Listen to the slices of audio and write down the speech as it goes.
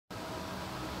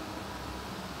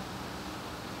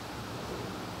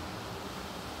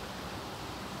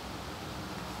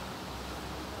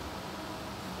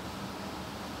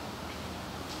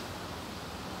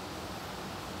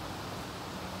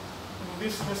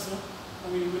this lesson,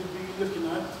 we will be looking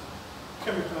at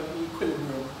chemical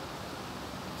equilibrium.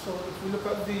 So if we look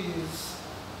at these,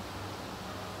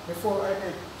 before I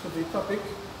get to the topic,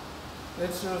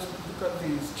 let's just look at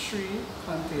these three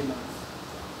containers.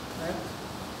 Right?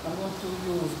 I'm going to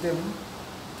use them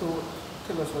to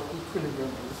tell us what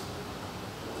equilibrium is.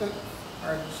 So,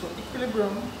 alright, so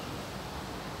equilibrium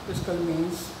basically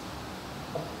means,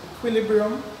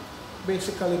 equilibrium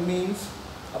basically means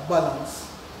a balance.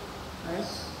 Right?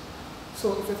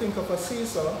 So if you think of a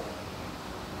seesaw,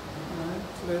 right,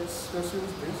 let's use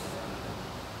this.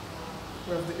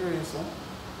 We have the eraser.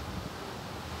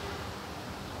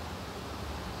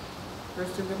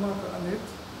 Resting the marker on it.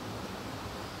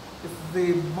 If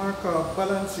the marker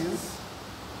balances,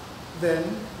 then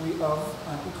we have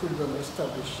an equilibrium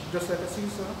established, just like a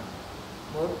seesaw.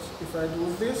 But if I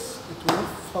do this, it will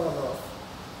fall off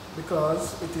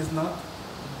because it is not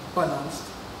balanced.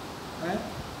 Right?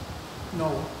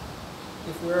 Now,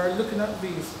 if we are looking at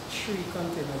these three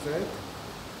containers, right?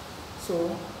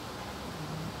 So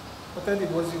what I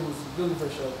did was use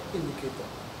universal indicator.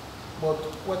 But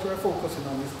what we're focusing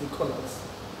on is the colors.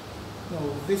 Now,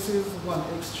 this is one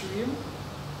extreme,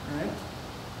 right?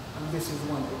 And this is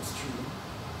one extreme.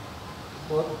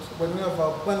 But when we have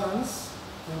a balance,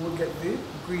 we will get the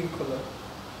green color.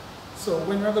 So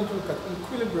when we're going to look at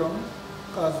equilibrium,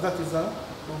 because that is a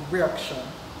reaction.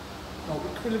 Now,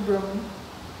 equilibrium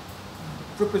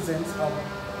represents a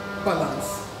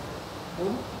balance.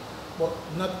 But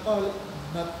not all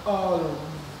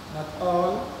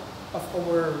of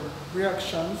our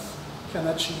reactions can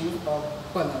achieve a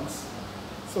balance.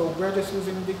 So we're just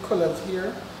using the colors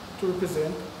here to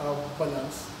represent a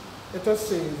balance. Let us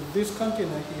say this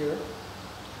container here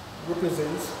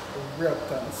represents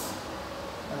reactants.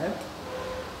 Right?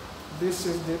 This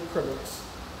is the products.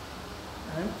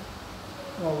 Right?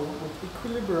 Now with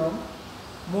equilibrium,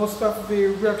 most of the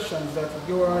reactions that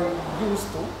you are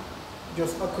used to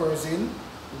just occurs in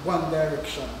one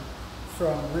direction,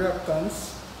 from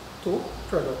reactants to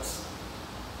products.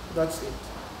 That's it.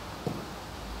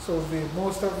 So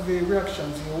most of the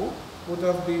reactions you would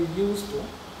have been used to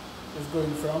is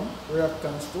going from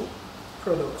reactants to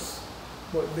products.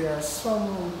 But there are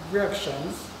some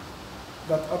reactions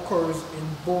that occurs in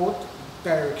both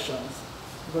directions,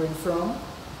 going from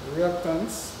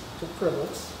reactants to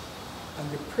products,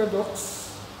 and the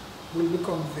products will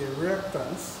become the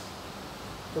reactants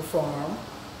to form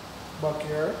back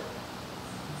here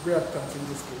reactants in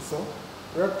this case. So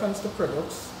reactants to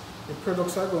products, the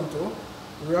products are going to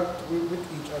react with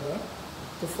each other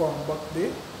to form back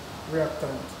the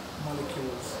reactant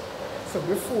molecules. So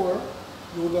before,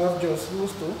 you would have just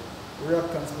used to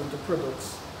reactants going to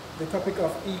products. The topic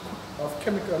of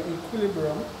chemical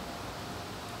equilibrium,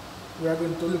 we are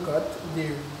going to look at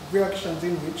the reactions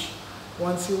in which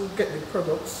once you get the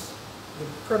products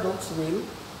will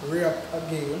react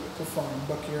again to form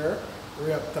back here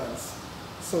reactants.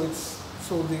 So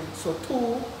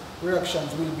two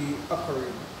reactions will be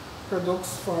occurring.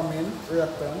 Products forming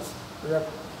reactants,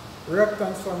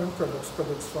 reactants forming products,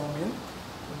 products forming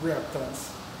reactants.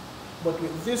 But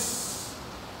with this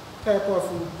type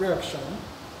of reaction,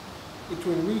 it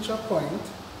will reach a point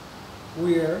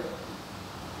where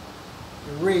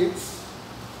the rates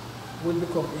will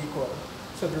become equal.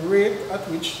 So the rate at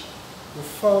which the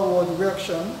forward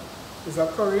reaction is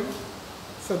occurring,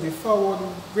 so the forward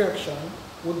reaction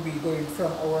would be going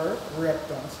from our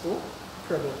reactants to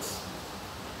products.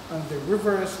 And the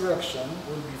reverse reaction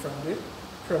will be from the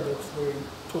products going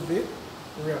to the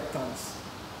reactants.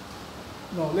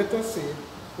 Now let us say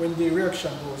when the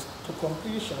reaction goes to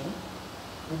completion,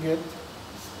 we get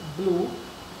blue,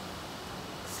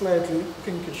 slightly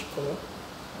pinkish color,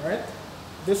 right?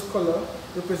 This color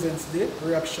represents the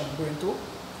reaction going to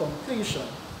completion,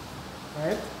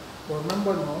 right? But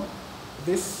remember now,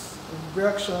 this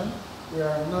reaction, we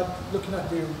are not looking at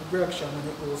the reaction when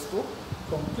it goes to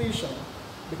completion,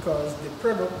 because the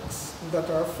products that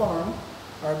are formed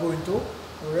are going to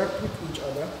react with each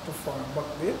other to form back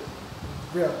the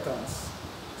reactants.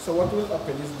 So what will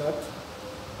happen is that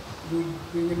we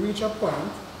will reach a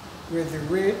point where the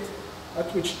rate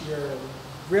at which your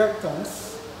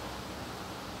reactants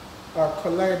are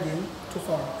colliding to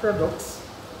form products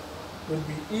will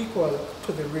be equal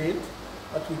to the rate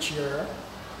at which your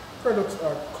products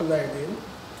are colliding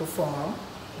to form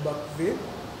back the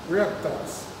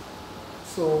reactants.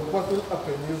 So what will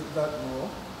happen is that now,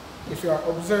 if you are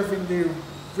observing the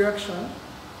reaction,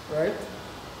 right,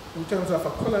 in terms of a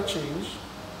color change,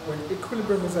 when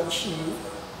equilibrium is achieved,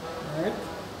 right,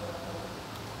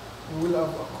 we will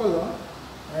have a color,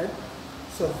 right?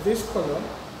 So this color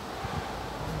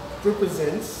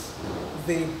represents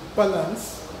the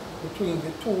balance between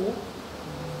the two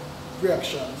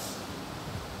reactions.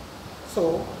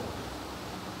 So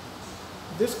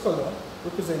this color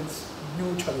represents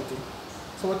neutrality.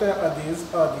 So what I add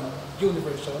is are the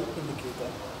universal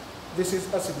indicator. This is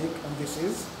acidic and this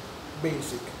is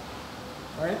basic.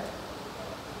 Right?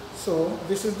 So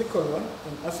this is the color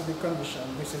in acidic condition,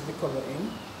 this is the color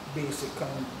in basic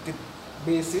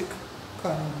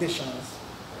conditions.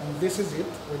 And this is it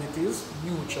when it is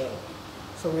neutral.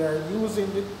 So we are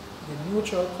using the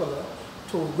neutral color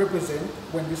to represent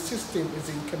when the system is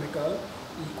in chemical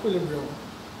equilibrium.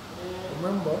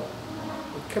 Remember,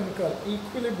 with chemical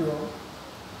equilibrium,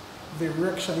 the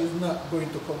reaction is not going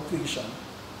to completion.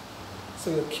 So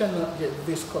you cannot get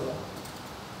this color.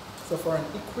 So for an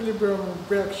equilibrium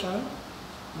reaction,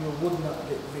 you would not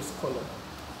get this color.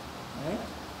 Right?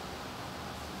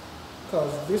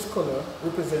 Because this color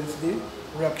represents the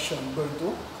reaction going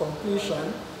to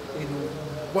completion in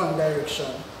one direction.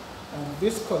 And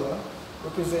this color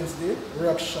represents the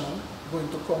reaction going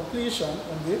to completion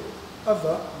in the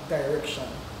other direction.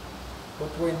 But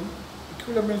when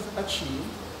equilibrium is achieved,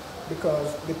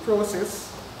 because the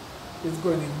process is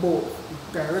going in both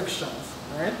directions,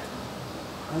 right?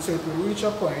 And so it will reach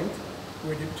a point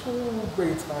where the two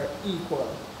rates are equal.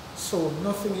 So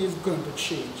nothing is going to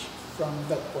change from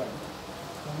that point.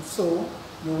 And so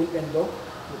you will end up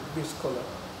with this color.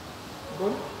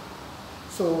 Good?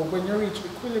 So when you reach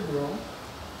equilibrium,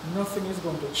 nothing is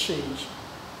going to change.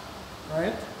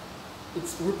 Right?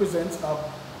 It represents a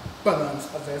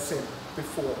balance, as I said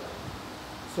before.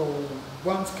 So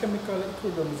once chemical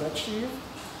equilibrium is achieved,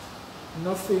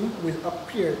 nothing will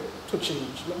appear to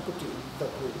change. Let me put it that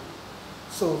way.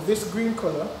 So this green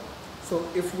color, so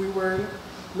if we were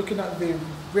looking at the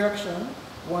reaction,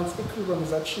 once equilibrium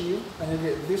is achieved and you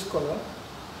get this color,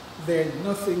 then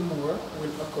nothing more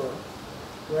will occur.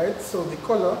 Right? So the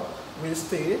color will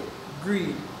stay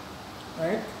green.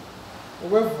 Right?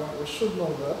 However, we should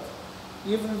know that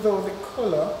even though the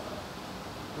color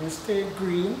will stay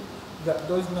green, that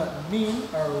does not mean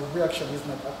our reaction is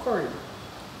not occurring.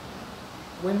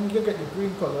 When you get the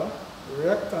green color,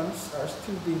 reactants are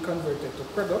still being converted to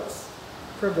products.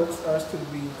 Products are still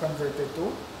being converted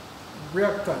to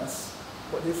reactants.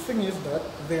 But the thing is that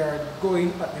they are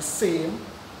going at the same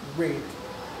rate.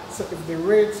 So if the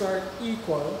rates are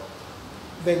equal,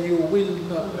 then you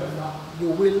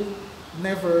will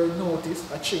never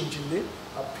notice a change in the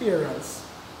appearance.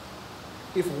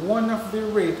 If one of the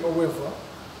rate, however,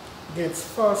 gets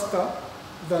faster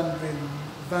than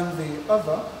the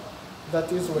other,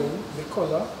 that is when the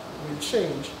color will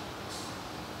change.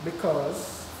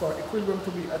 Because for equilibrium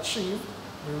to be achieved,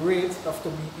 the rates have to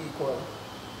be equal.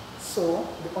 So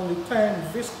the only time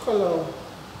this color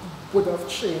would have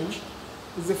changed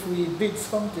is if we did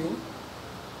something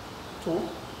to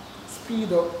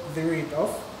speed up the rate of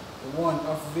one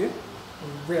of the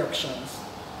reactions.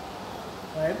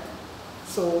 Right?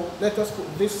 So let us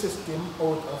put this system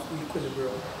out of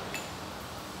equilibrium.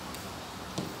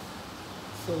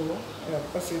 So I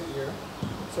have acid here.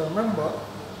 So remember,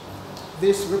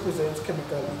 this represents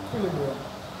chemical equilibrium.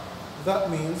 That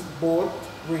means both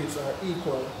rates are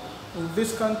equal. In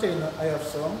this container, I have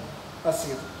some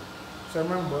acid. So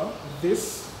remember,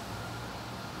 this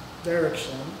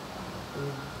direction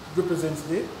represents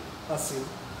the acid.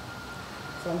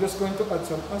 So I'm just going to add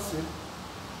some acid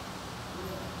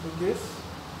with this.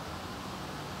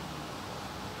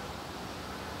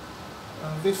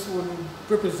 And this would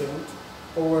represent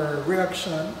our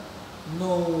reaction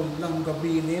no longer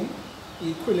being in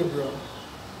equilibrium.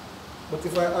 But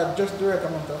if I add just the right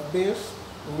amount of base,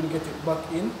 we will get it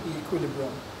back in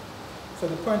equilibrium. So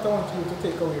the point I want you to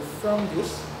take away from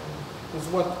this is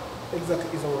what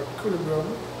exactly is our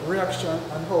equilibrium reaction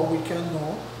and how we can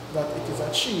know that it is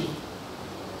achieved.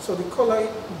 So the color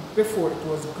before it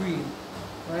was green,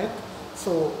 right?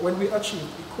 So when we achieve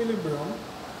equilibrium,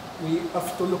 we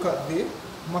have to look at the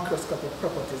macroscopic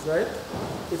properties, right?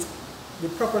 It's the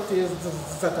properties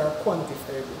that are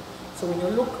quantifiable. So when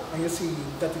you look and you see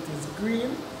that it is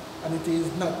green and it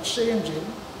is not changing,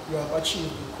 you have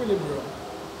achieved equilibrium,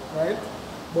 right?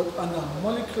 But on a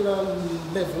molecular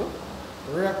level,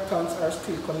 reactants are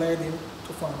still colliding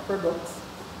to form products.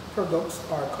 Products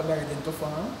are colliding to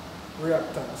form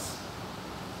reactants.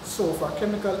 So for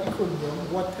chemical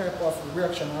equilibrium, what type of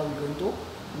reaction are we going to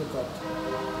look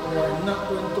at? We are not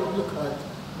going to look at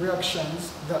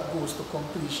reactions that goes to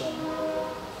completion.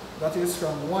 That is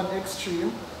from one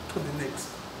extreme to the next.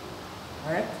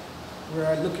 Right? We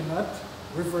are looking at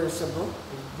reversible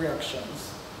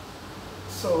reactions.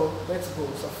 So let's go.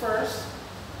 So first,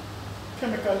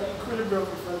 chemical equilibrium,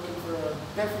 if we're looking for a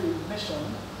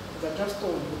definition, as I just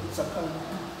told you, it's a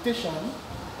condition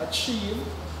achieved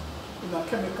in a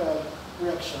chemical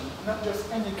reaction. Not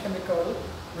just any chemical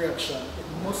reaction.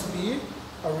 It must be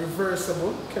a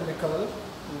reversible chemical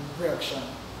reaction.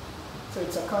 So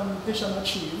it's a condition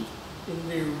achieved in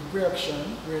the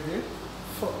reaction where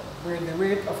the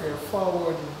rate of your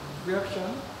forward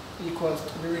reaction equals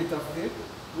to the rate of the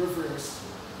reverse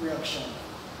reaction.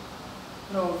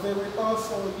 Now, they will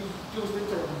also use the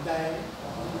term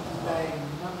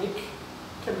dynamic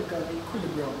chemical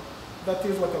equilibrium. That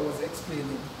is what I was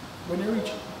explaining. When you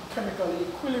reach chemical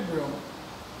equilibrium,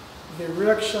 the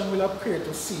reaction will appear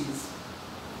to cease.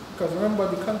 Because remember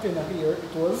the container here,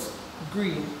 it was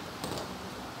green.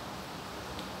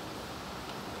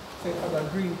 So it had a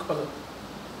green color.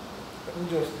 Let me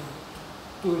just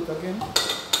do it again.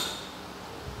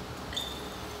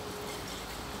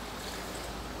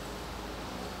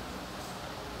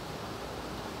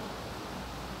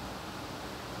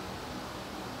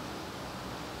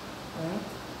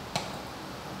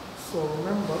 So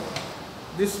remember,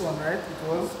 this one, right, it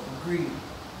was green.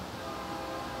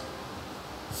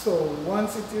 So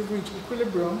once it is reached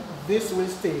equilibrium, this will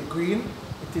stay green.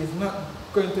 It is not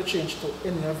going to change to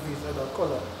any of these other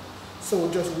colors. So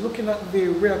just looking at the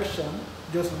reaction,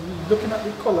 just looking at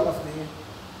the color of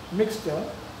the mixture,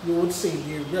 you would say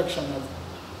the reaction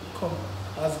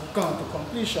has gone to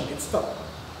completion, it stopped,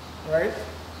 right?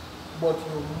 But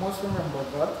you must remember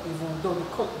that even though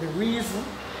the reason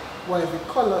why the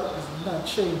color is not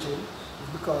changing is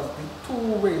because the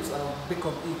two rates have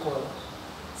become equal.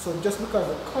 So just because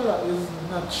the color is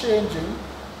not changing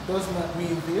does not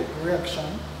mean the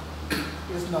reaction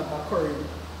is not occurring.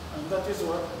 And that is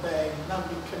what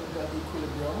dynamic chemical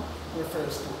equilibrium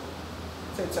refers to.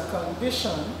 So it's a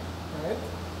condition, right,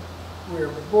 where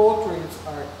both rates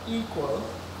are equal,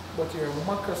 but your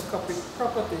macroscopic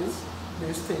properties,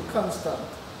 they stay constant.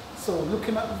 So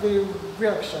looking at the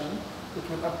reaction, it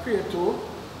will appear to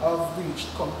have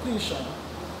reached completion,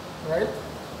 right?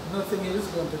 Nothing is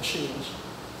going to change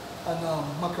on a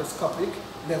macroscopic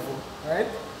level, right?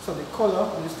 So the color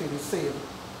will stay the same.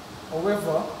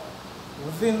 However,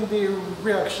 within the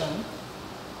reaction,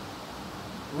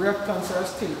 reactants are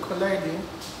still colliding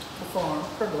to form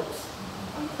products,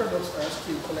 and products are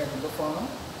still colliding to form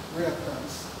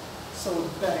reactants. So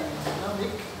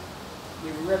dynamic,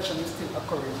 the reaction is still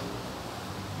occurring.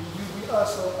 We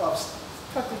also have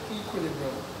static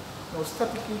equilibrium. Now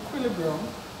static equilibrium,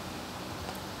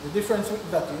 the difference with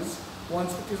that is,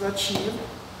 once it is achieved,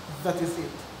 that is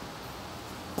it.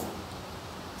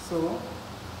 So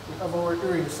we have our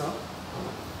eraser.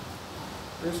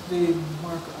 There's the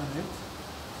marker on it,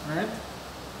 right?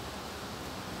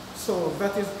 So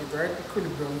that is it, right?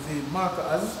 Equilibrium. The marker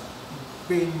has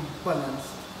been balanced.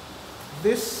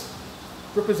 This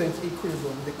represents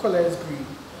equilibrium. The color is green.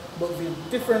 But the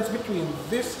difference between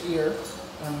this here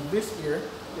and this here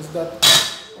is that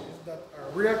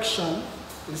a reaction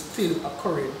is still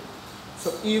occurring.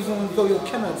 So even though you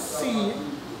cannot see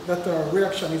that a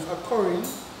reaction is occurring,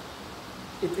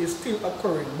 it is still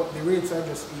occurring, but the rates are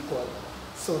just equal.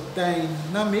 So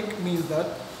dynamic means that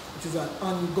it is an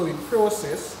ongoing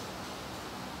process,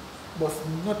 but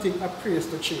nothing appears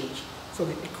to change. So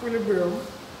the equilibrium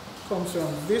comes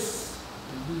from this,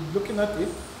 looking at it,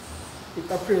 it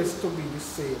appears to be the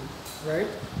same, right?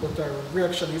 But a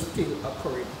reaction is still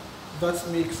occurring. That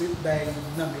makes it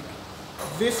dynamic.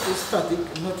 This is static,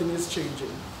 nothing is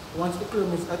changing. Once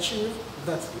equilibrium is achieved,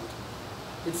 that's it.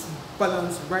 It's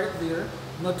balanced right there,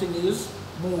 nothing is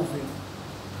moving.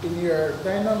 In your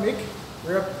dynamic,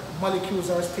 molecules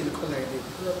are still colliding.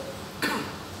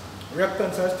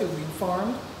 Reactants are still being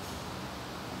formed.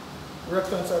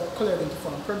 Reactants are colliding to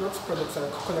form products, products are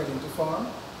colliding to form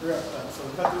reactants. So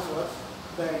that is what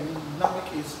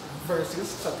dynamic is versus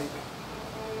static.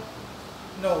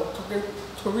 Now,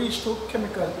 to reach to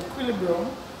chemical equilibrium,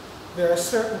 there are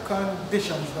certain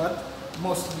conditions that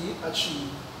must be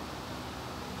achieved.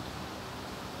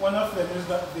 One of them is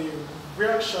that the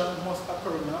reaction must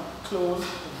occur in a closed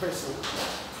vessel.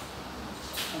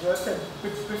 As I said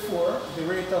before, the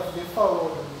rate of the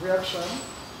forward reaction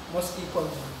must equal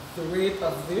the rate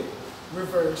of the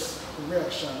reverse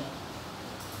reaction.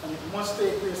 And it must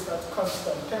take place at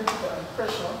constant temperature and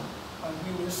pressure, and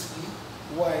we will see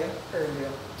why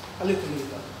earlier, a little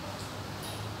later.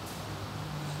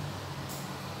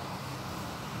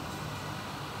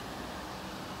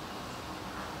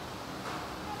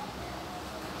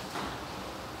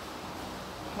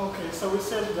 Okay, so we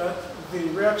said that the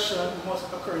reaction must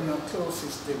occur in a closed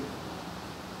system.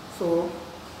 So,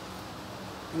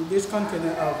 in this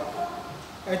container of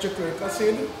hydrochloric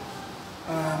acid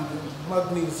and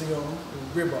magnesium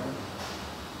ribbon.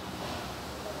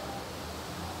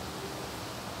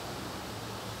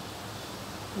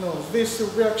 Now, this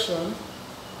reaction,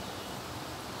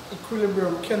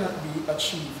 equilibrium cannot be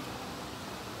achieved.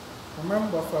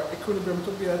 Remember, for equilibrium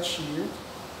to be achieved,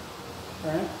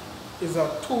 right, is a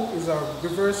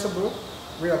reversible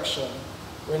reaction.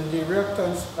 When the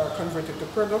reactants are converted to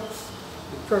products,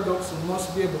 the products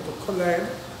must be able to collide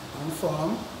and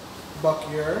form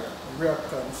back your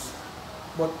reactants.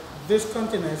 But this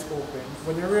container is open.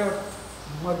 When you react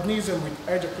magnesium with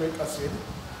hydrochloric acid,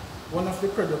 one of the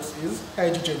products is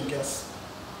hydrogen gas.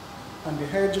 And the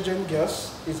hydrogen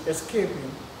gas is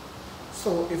escaping.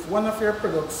 So if one of your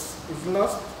products is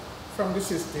lost from the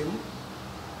system,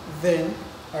 then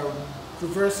a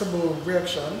reversible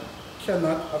reaction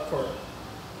cannot occur.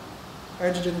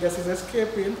 Hydrogen gas is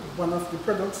escaping, one of the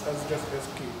products has just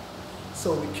escaped.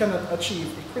 So we cannot achieve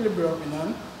equilibrium in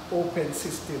an open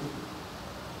system.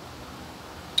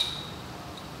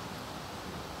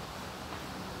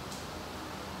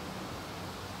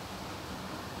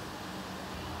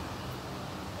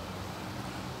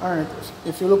 Alright,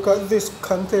 if you look at this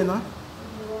container,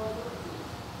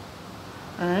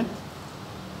 alright,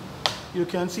 you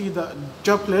can see that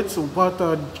droplets,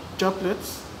 water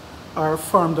droplets, are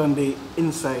formed on the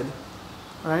inside,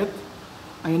 right?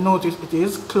 And you notice it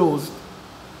is closed.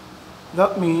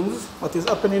 That means what is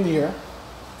happening here,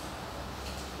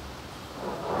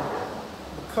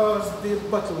 because the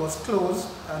bottle was closed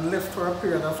and left for a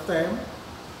period of time,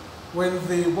 when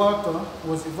the water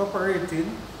was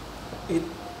evaporating,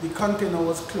 the container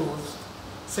was closed,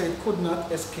 so it could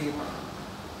not escape.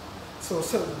 So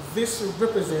this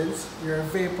represents your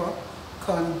vapor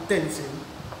condensing.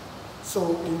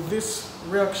 So in this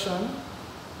reaction,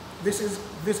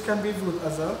 this can be viewed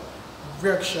as a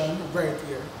reaction right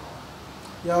here.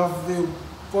 You have the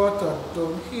water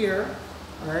down here,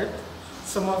 right?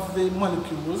 Some of the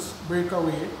molecules break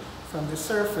away from the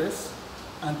surface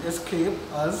and escape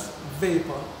as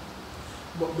vapor.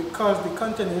 But because the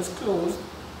container is closed,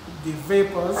 the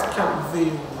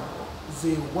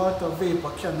water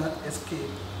vapor cannot escape.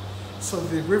 So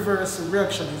the reverse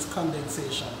reaction is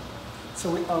condensation.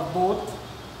 So we have both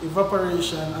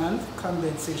evaporation and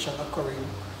condensation occurring.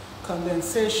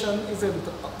 Condensation is able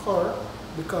to occur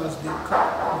because the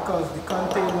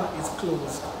container is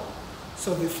closed.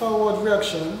 So the forward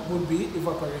reaction would be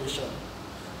evaporation.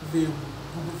 The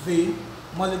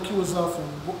molecules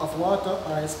of water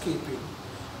are escaping,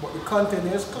 but the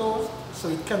container is closed, so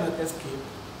it cannot escape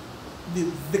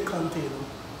the container,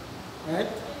 right?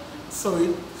 So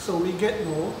we get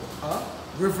now a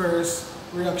reverse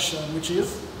reaction, which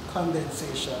is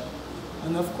condensation.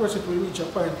 And of course it will reach a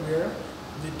point where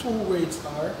the two weights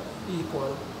are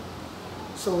equal.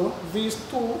 So these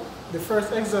two, the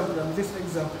first example and this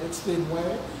example, explain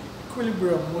why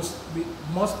equilibrium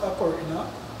must occur in a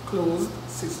closed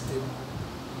system.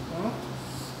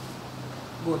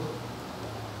 Good.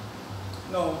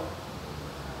 Now,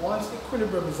 once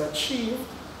equilibrium is achieved,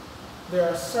 there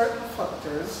are certain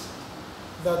factors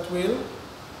that will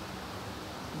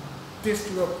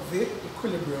disrupt the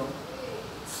equilibrium.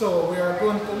 So we are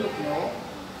going to look now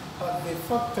at the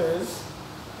factors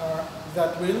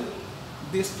that will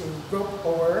disrupt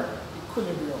our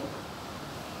equilibrium.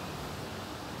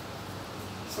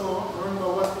 So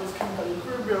remember, what is chemical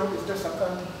equilibrium is just a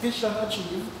condition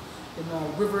achieved in a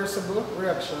reversible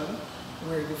reaction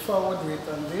where the forward rate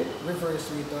and the reverse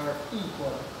rate are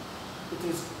equal. It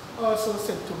is also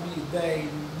said to be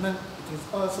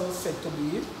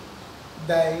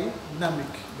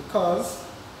dynamic because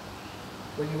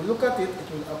when you look at it,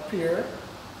 it will appear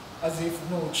as if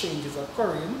no change is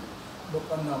occurring,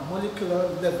 but on a molecular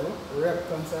level,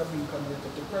 reactants are being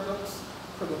converted to products,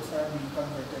 products are being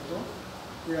converted to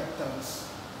reactants.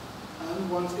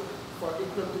 And once for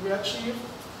equilibrium to be achieved,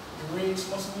 the rates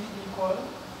must be equal,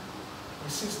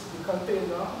 the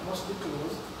container must be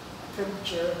closed,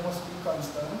 temperature must be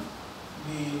constant,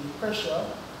 the pressure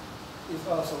is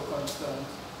also constant.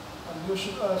 And you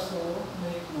should also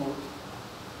make note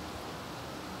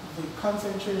the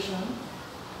concentration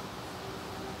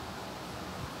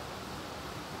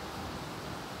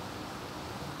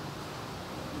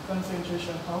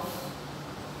of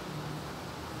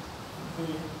the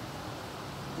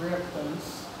reactants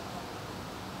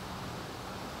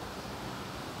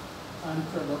and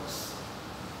products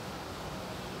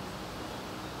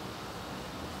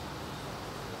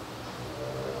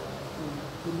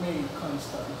remain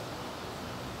constant.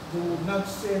 Do not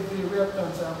say the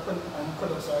reactants and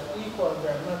products are equal, they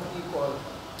are not equal,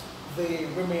 they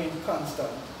remain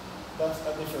constant. That's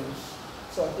the difference.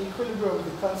 So at equilibrium,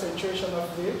 the concentration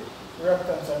of the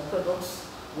reactants and products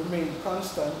remain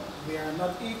constant. They are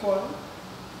not equal,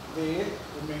 they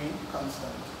remain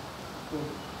constant. Good.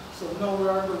 So now we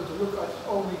are going to look at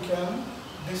how we can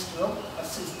disrupt a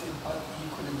system at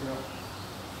equilibrium.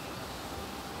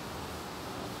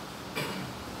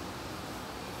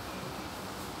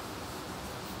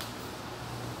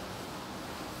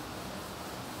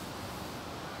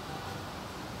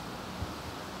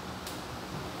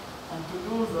 And to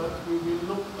do that, we will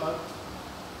look at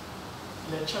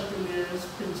Le Chatelier's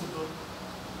principle.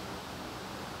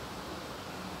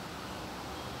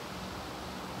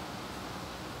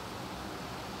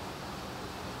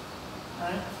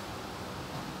 Right?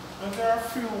 And there are a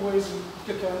few ways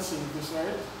you can see this,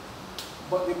 right?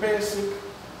 But the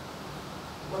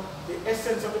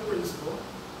essence of the principle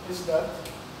is that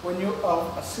when you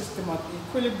have a system at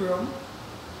equilibrium,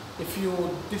 if you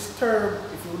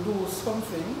do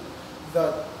something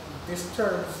that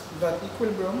disturbs that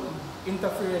equilibrium,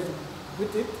 interferes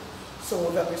with it, so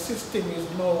that the system is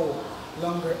no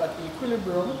longer at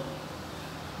equilibrium,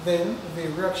 then the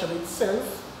reaction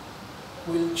itself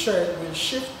will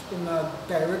shift in a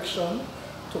direction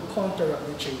to counteract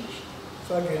the change.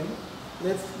 So again,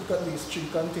 let's look at these three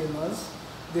containers.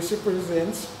 This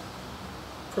represents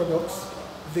products,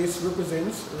 this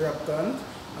represents reactant,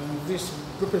 and this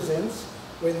represents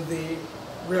when the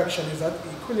reaction is at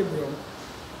equilibrium.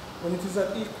 When it is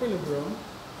at equilibrium,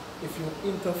 if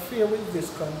you interfere with this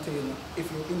container,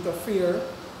 if you interfere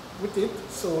with it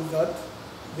so that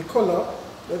the color,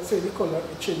 let's say the color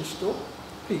it changed to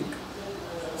pink.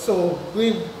 So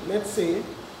let's say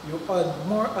you add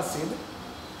more acid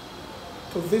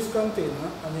to this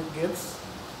container and it gets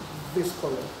this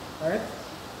color, right?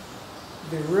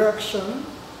 The reaction,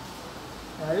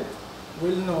 right,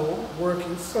 will now work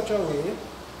in such a way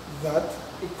that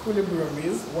equilibrium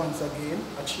is once again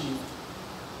achieved,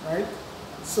 right?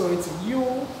 So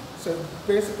so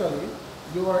basically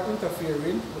you are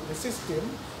interfering with the system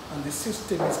and the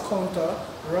system is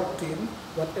counteracting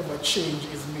whatever change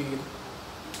is made.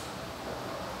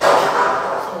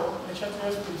 So Le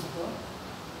Chatelier's principle.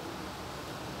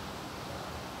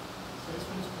 So this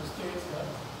principle states that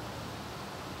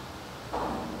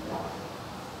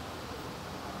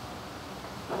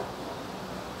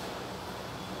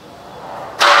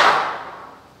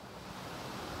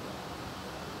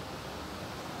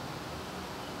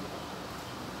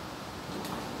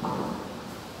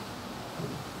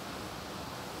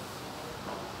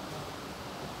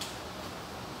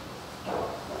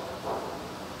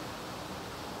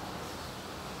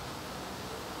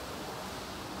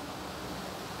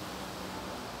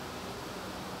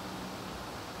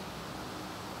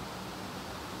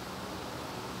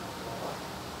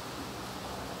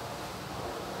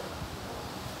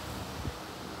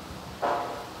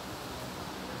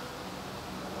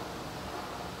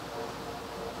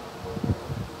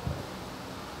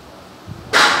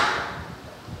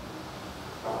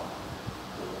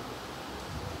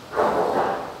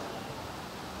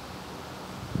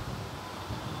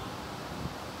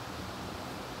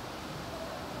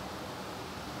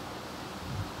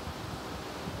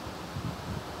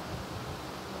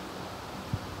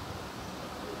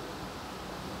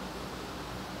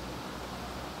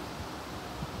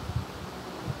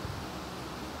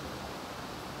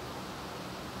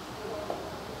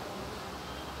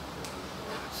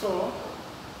So,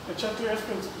 the Chatelier's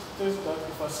principle states that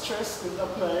if a stress is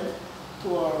applied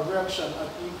to a reaction at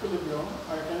equilibrium,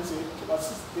 or I can say to a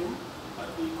system at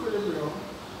equilibrium,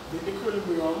 the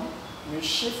equilibrium may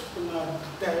shift in a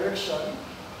direction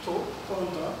to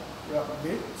counteract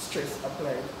the stress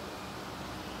applied.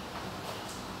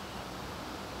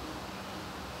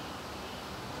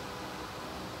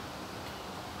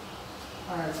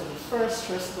 Alright, so the first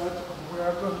stress that we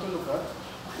are going to look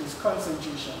at is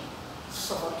concentration.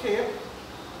 So for K,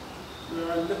 we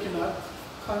are looking at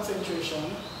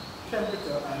concentration,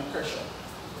 temperature, and pressure.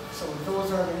 So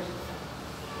those are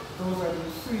the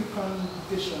three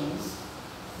conditions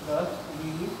that we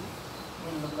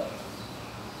will look at.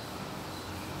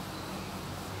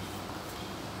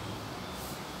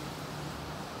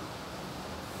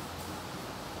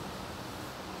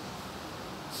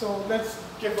 So let's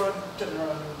give a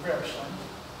general reaction.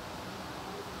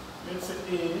 Let's say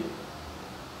A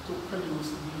to produce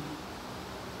B.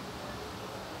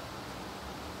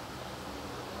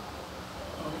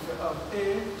 Now if you have A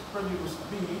to produce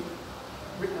B,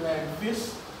 written like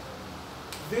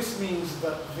this means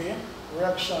that the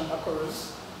reaction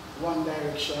occurs one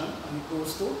direction and it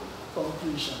goes to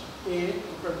completion. A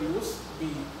to produce B.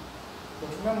 But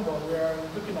remember, we are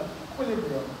looking at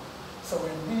equilibrium. So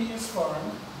when B is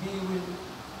formed, B will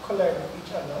collide with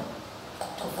each other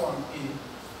to form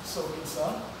A. So it's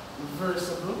a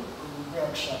reversible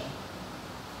reaction.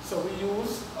 So we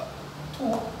use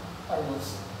two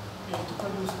arrows. A to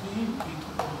produce B, B to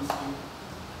produce A.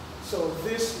 So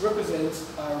this represents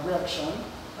a reaction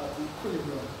at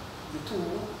equilibrium, the two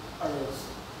arrows.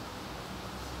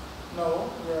 Now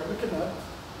we are looking at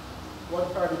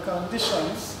what are the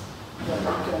conditions that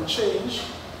we can change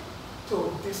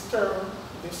to disturb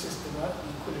the system at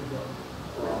equilibrium.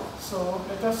 So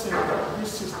let us say that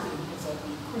this system is at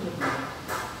equilibrium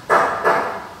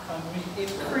and we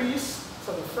increase,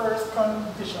 so the first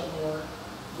condition we are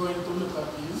going to look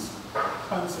at is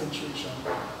concentration.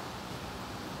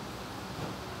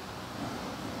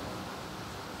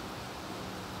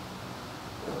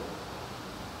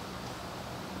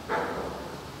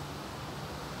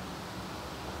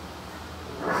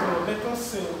 So let us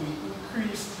say we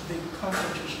increase the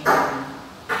concentration of B.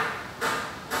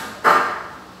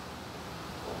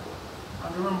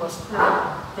 And remember, square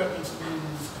brackets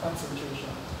means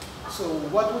concentration. So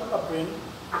what would happen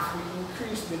if we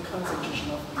increase the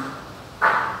concentration of B?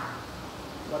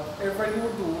 Whatever you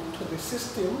do to the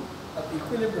system at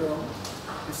equilibrium,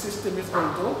 the system is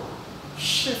going to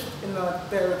shift in a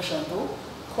direction to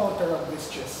counteract the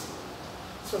stress.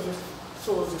 So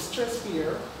the stress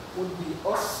here would be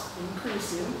us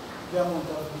increasing the amount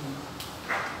of B.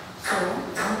 So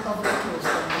if we have a closed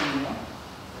container,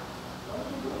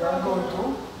 we are going to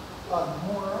add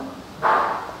more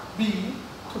B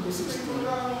to the system,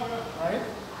 right?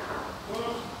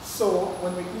 So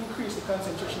when we increase the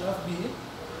concentration of B,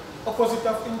 opposite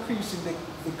of increasing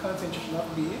the concentration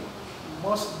of B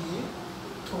must be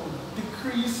to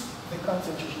decrease the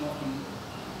concentration of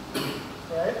B,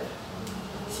 right?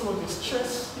 So the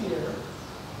stress here,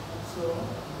 so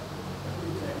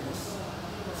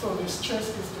the stress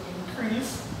is to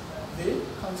increase the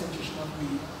concentration of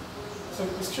B. So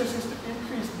if the stress is to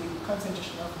increase the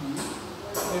concentration of B,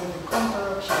 then the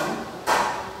counteraction,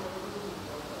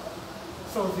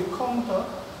 so the counter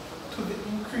to the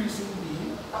increase in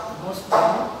B must be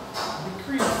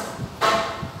decrease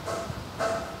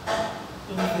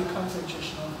in the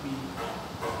concentration of B.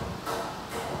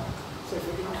 So if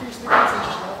we increase the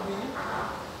concentration of B,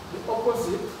 the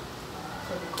opposite,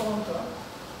 so the counter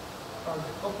or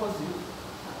the opposite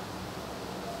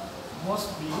must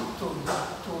be to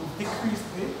decrease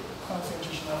the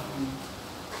concentration of B.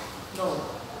 Now,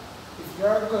 if you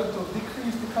are going to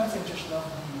decrease the concentration of B,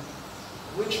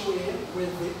 which way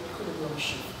will the equilibrium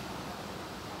shift?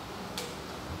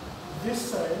 This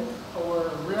side, our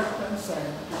reactant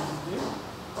side, is the left,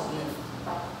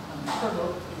 and the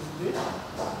product is the right.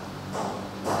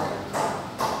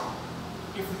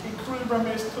 If the equilibrium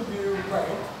is to the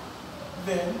right,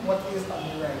 then what is on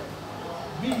the right?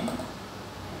 B.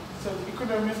 So the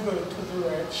equilibrium is going to the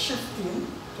right, shifting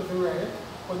to the right.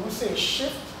 When we say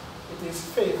shift, it is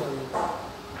favoring.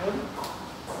 Good?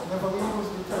 Whenever we use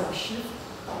the term shift,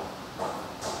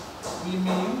 we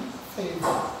mean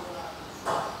favor.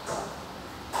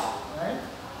 Right?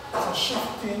 So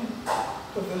shifting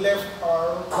to the left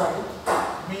or right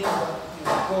means that it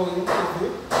is going to the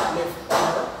left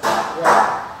or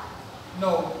right.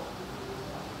 Now,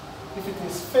 if it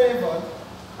is favored,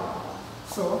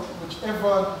 so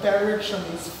whichever direction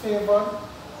is favored,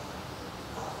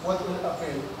 what will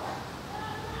happen?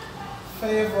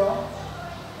 Favor,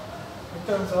 in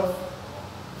terms of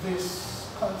this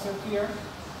concept here,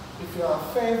 if you are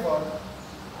favored,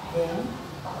 then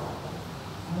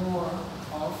more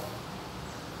of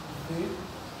the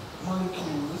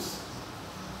molecules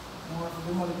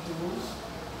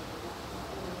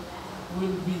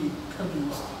will be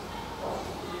produced.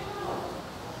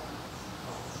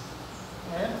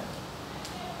 And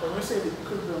when we say the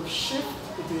equilibrium shift,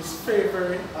 it is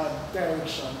favoring a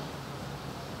direction.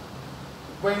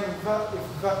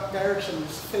 If that direction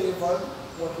is favored,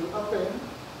 what will happen?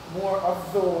 More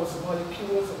of those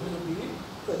molecules will be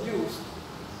produced.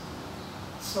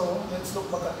 So let's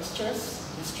look back at the stress.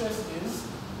 The stress is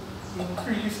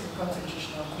increase in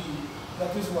concentration of B.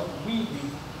 That is what we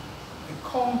did. The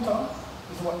counter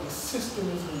is what the system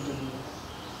is going to do.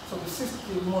 So the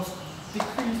system must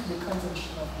decrease the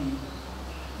concentration of B.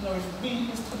 Now if B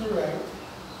is to the right,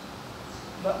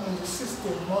 that means the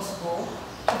system must go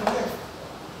to the left.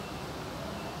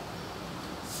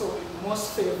 So it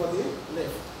must favor the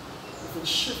left. If it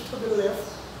shifts to the left,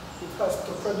 it has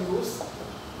to produce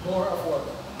more of what?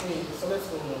 A. So let's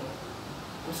go now.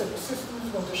 We said the system is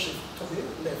going to shift to the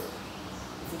left.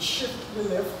 If it shifts to the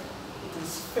left, it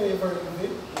is favoring the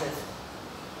left.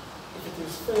 If it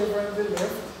is favoring the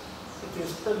left, it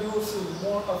is producing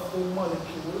more of the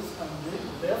molecules on the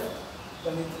left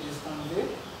than it is on the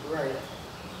right.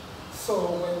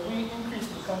 So when we increase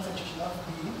the concentration of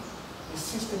B, the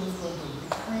system is going to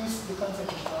decrease the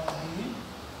concentration of B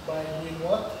by doing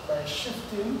what? By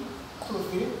shifting to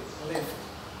the left.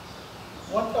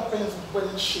 What happens when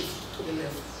it shifts to the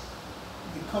left?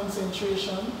 The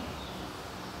concentration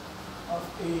of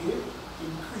A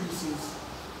increases,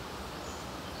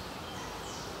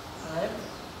 right?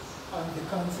 And the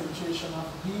concentration of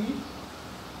B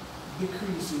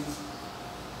decreases.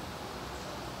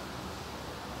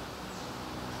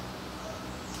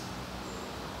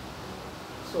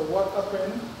 So what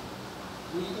happened?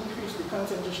 We increase the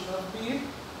concentration of B,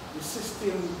 the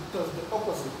system does the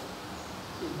opposite.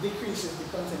 It decreases the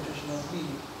concentration of B.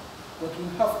 But we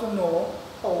have to know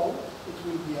how it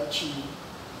will be achieved.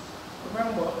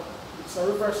 Remember, it's a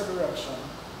reversible reaction.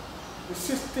 The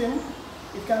system,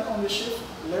 it can only shift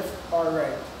left or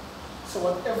right. So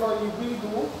whatever you will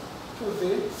do to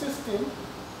the system,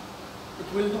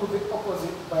 it will do the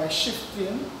opposite by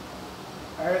shifting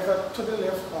either to the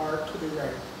left or to the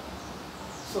right.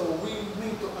 So we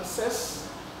need to assess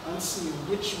and see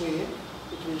which way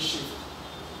it will shift.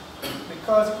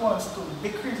 Because it wants to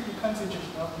decrease the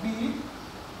concentration of B,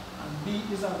 and B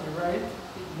is on the right,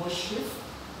 it must shift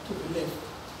to the left.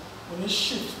 When it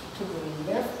shifts to the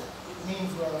left, it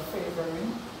means we are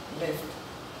favoring left.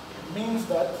 It means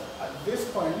that at this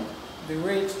point, the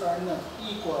rates are not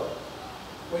equal.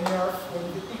 When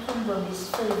the equilibrium is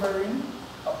favoring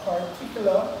a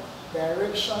particular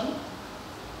direction,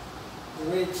 the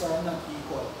rates are not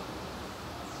equal.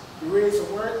 The rates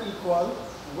were equal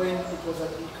when it was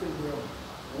at equilibrium.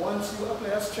 Once you apply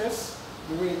a stress,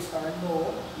 the rates are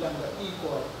no longer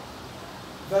equal.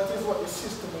 That is what the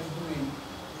system is doing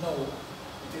now.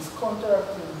 It is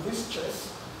counteracting this stress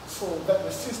so that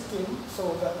the system,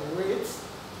 so that the rates,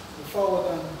 the forward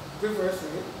and reverse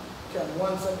rate, can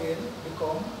once again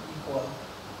become equal.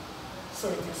 So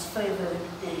it is favoring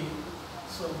A.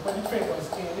 So when it favors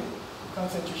A, the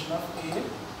concentration of A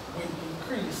will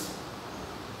increase.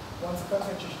 Once the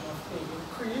concentration of A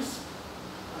increases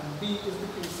and B is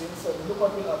decreasing, so look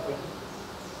what will happen.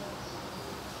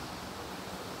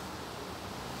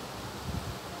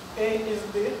 A is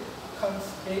the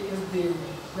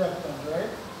reactant, right?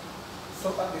 So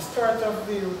at the start of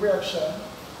the reaction,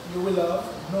 you will have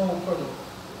no product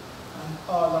and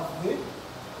all of the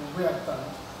reactant.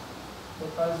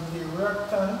 But as the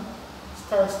reactant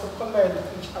starts to collide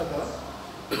with each other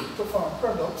to form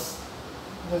products,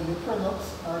 then the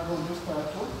products are going to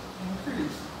start to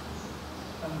increase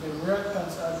and the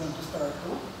reactants are going to start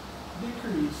to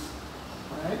decrease,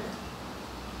 right?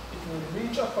 It will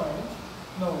reach a point.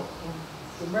 Now,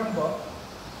 remember,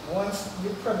 once the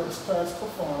product starts to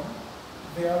form,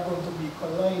 they are going to be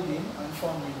colliding and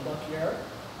forming backyard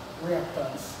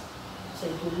reactants. So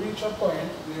it will reach a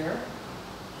point where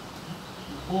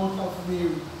both of the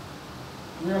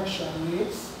reaction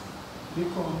rates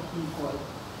become equal.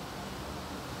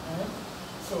 Right?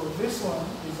 So this one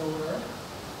is our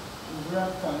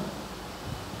reactant,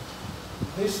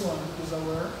 this one is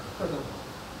our product.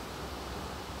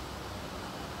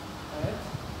 Right?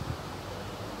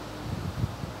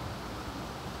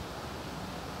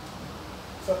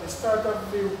 So at the start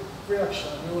of the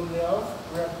reaction, you only have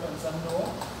reactants and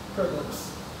no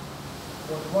products.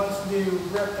 But once the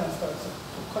reactants start to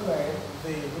collide,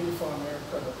 they will form a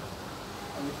product.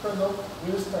 And the product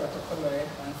will start to collide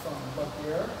and form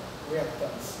backward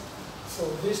reactants. So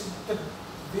this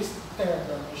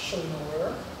diagram is showing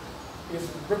where is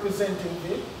representing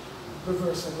the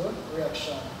reversible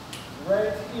reaction.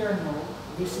 Right here now,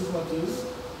 this is what is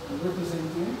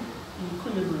representing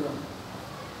equilibrium.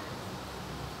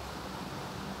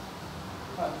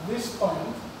 At this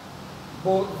point,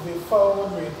 both the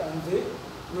forward rate and the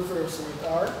reverse rate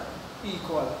are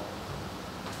equal.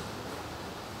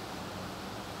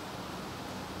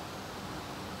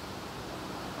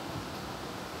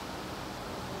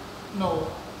 Now,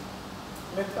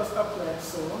 let us apply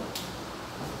so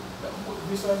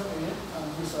this was A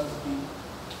and this was B.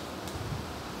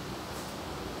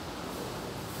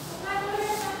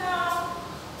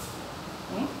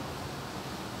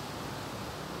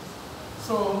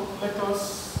 So let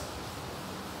us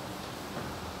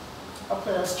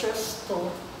apply a stress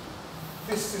to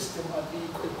this system at the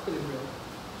equilibrium.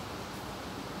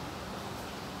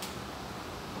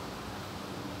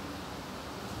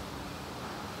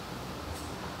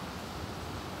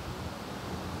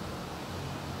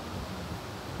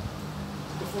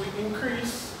 If we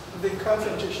increase the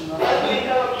concentration of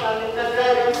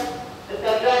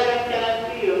Mr. Dryden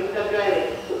cannot see you, Mr. Dryden.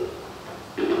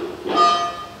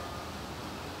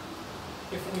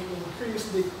 if we increase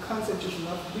the concentration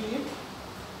of B,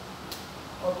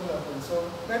 what will happen? So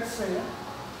let's say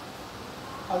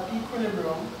at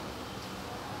equilibrium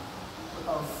we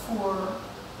have 4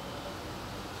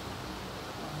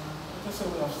 let's say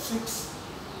we have 6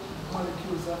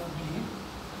 molecules of B,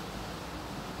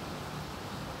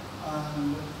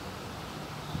 and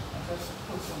let's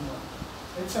put some more.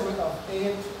 Let's say we have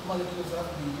 8 molecules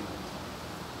of B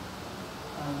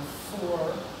and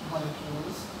 4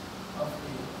 molecules of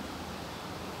A.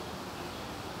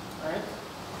 Right?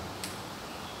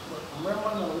 But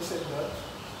remember now we said that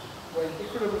when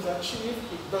equilibrium is achieved,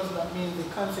 it does not mean the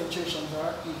concentrations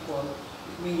are equal.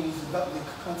 It means that the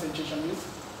concentration is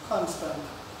constant.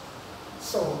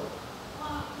 So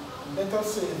let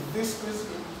us say this is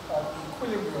at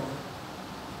equilibrium,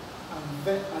 and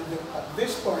then at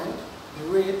this point the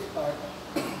rates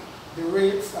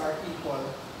are equal.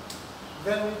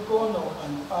 Then we go now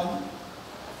and add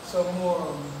some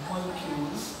more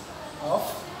molecules of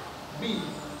B.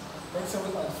 Let's say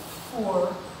we add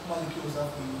 4 molecules of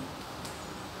B.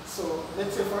 So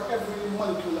let's say for every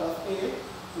molecule of A,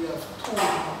 we have 2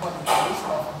 molecules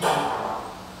of B.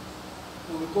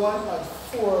 When we go and add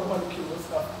 4 molecules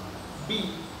of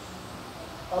B,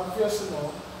 obviously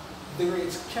now the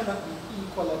rates cannot be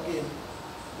equal again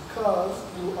because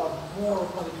you have more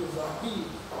molecules of B.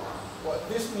 But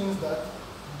this means that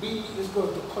B is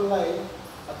going to collide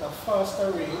at a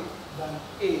faster rate than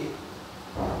A.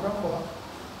 Remember,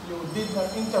 you did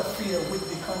not interfere with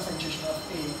the concentration of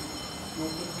A. You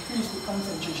increase the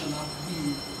concentration of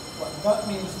B. But that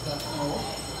means that now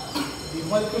the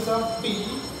molecules of B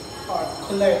are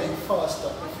colliding faster.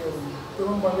 If you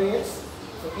remember rates,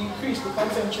 so increase the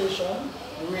concentration,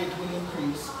 the rate will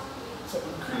increase. So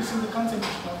increasing the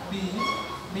concentration of B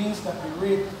means that the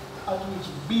rate at which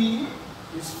B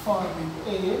is forming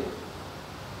A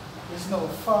is now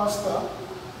faster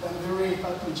than the rate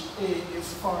at which A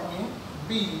is forming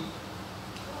B.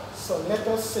 So let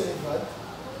us say that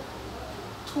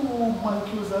 2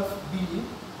 molecules of B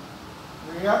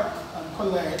react and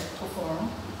collide to form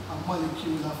a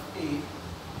molecule of A.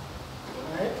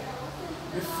 Right?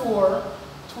 Before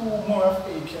 2 more of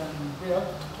A can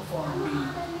react to form B.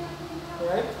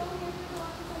 Right?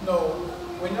 Now,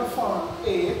 when you form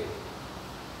A,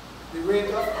 the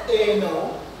rate of A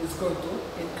now is going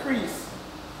to increase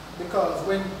because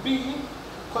when B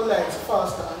collides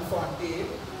faster and forms A,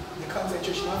 the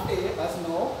concentration of A has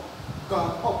now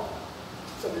gone up.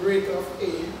 So the rate of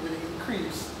A will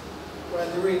increase while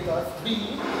the rate of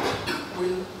B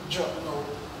will drop now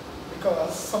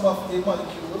because some of the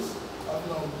molecules have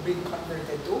now been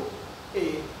converted to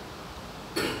A.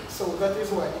 So that is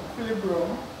why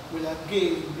equilibrium will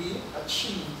again be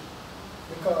achieved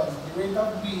because the rate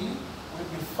of B will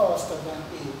be faster than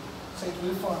A. So it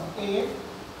will form A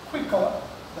quicker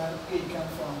than A can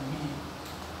form B.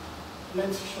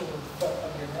 Let's show that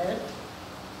again, right?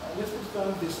 And let's put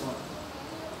on this one.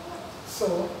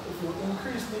 So if you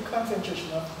increase the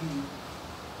concentration of B,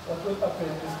 what will happen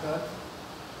is that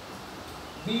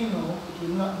B now, it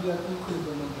will not be at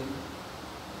equilibrium again.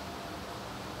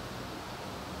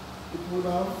 It would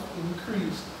have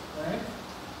increased, right?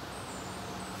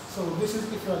 So this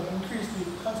is if you have increased the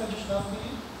concentration of B,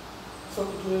 so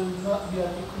it will not be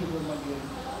at equilibrium again,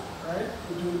 right?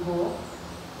 It will go,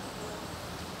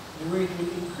 the rate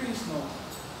will increase now,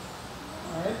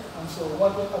 right? And so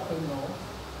what will happen now?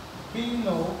 B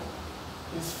now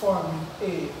is forming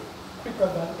A quicker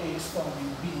than A is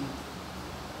forming B,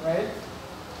 right?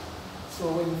 So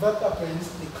when that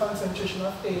happens, the concentration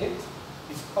of A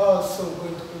is also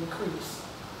going to increase.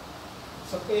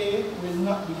 So A will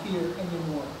not be here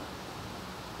anymore.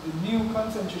 The new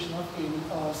concentration of A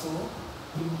will also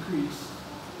increase.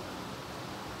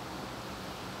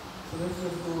 So let's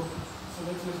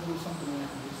just do something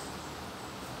like this,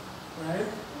 right?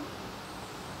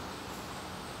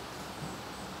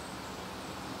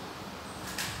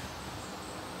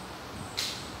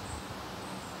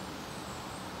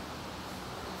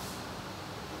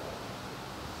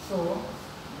 So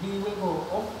B will go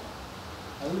up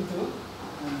a little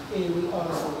and A will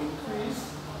also increase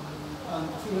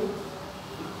until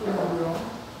equilibrium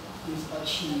is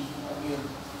achieved again.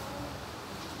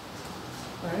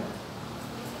 Right?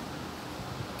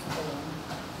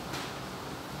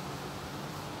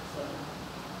 Sorry.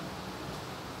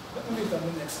 Let me read on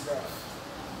the next graph.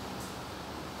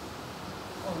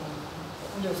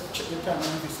 Let me just check the camera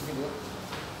in this video.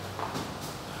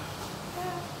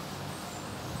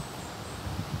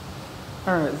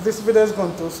 Alright, this video is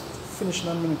going to finish in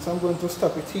a minute, so I'm going to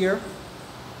stop it here.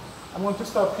 I'm going to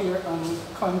stop here and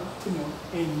continue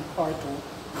in part 2.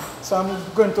 So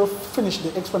I'm going to finish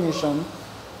the explanation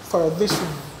for this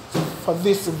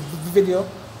video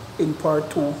in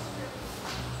part 2.